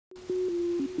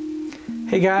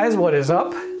Hey guys, what is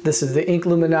up? This is the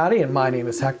Inkluminati and my name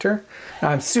is Hector. Now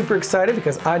I'm super excited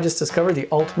because I just discovered the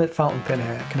ultimate fountain pen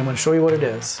hack and I'm going to show you what it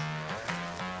is.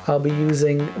 I'll be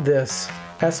using this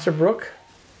Esterbrook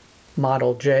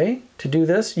Model J to do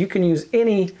this. You can use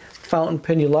any fountain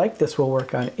pen you like. This will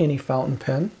work on any fountain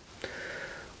pen.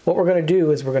 What we're going to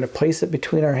do is we're going to place it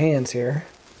between our hands here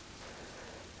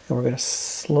and we're going to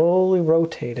slowly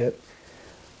rotate it,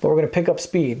 but we're going to pick up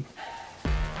speed.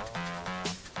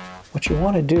 What you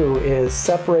want to do is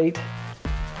separate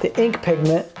the ink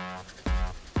pigment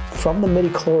from the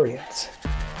midi-chlorians.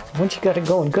 Once you got it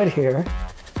going good here,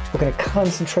 we're going to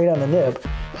concentrate on the nib.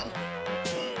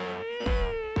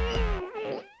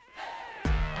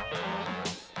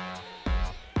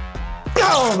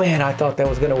 Oh man, I thought that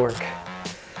was going to work.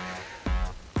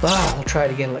 We'll try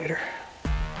it again later.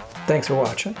 Thanks for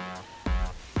watching.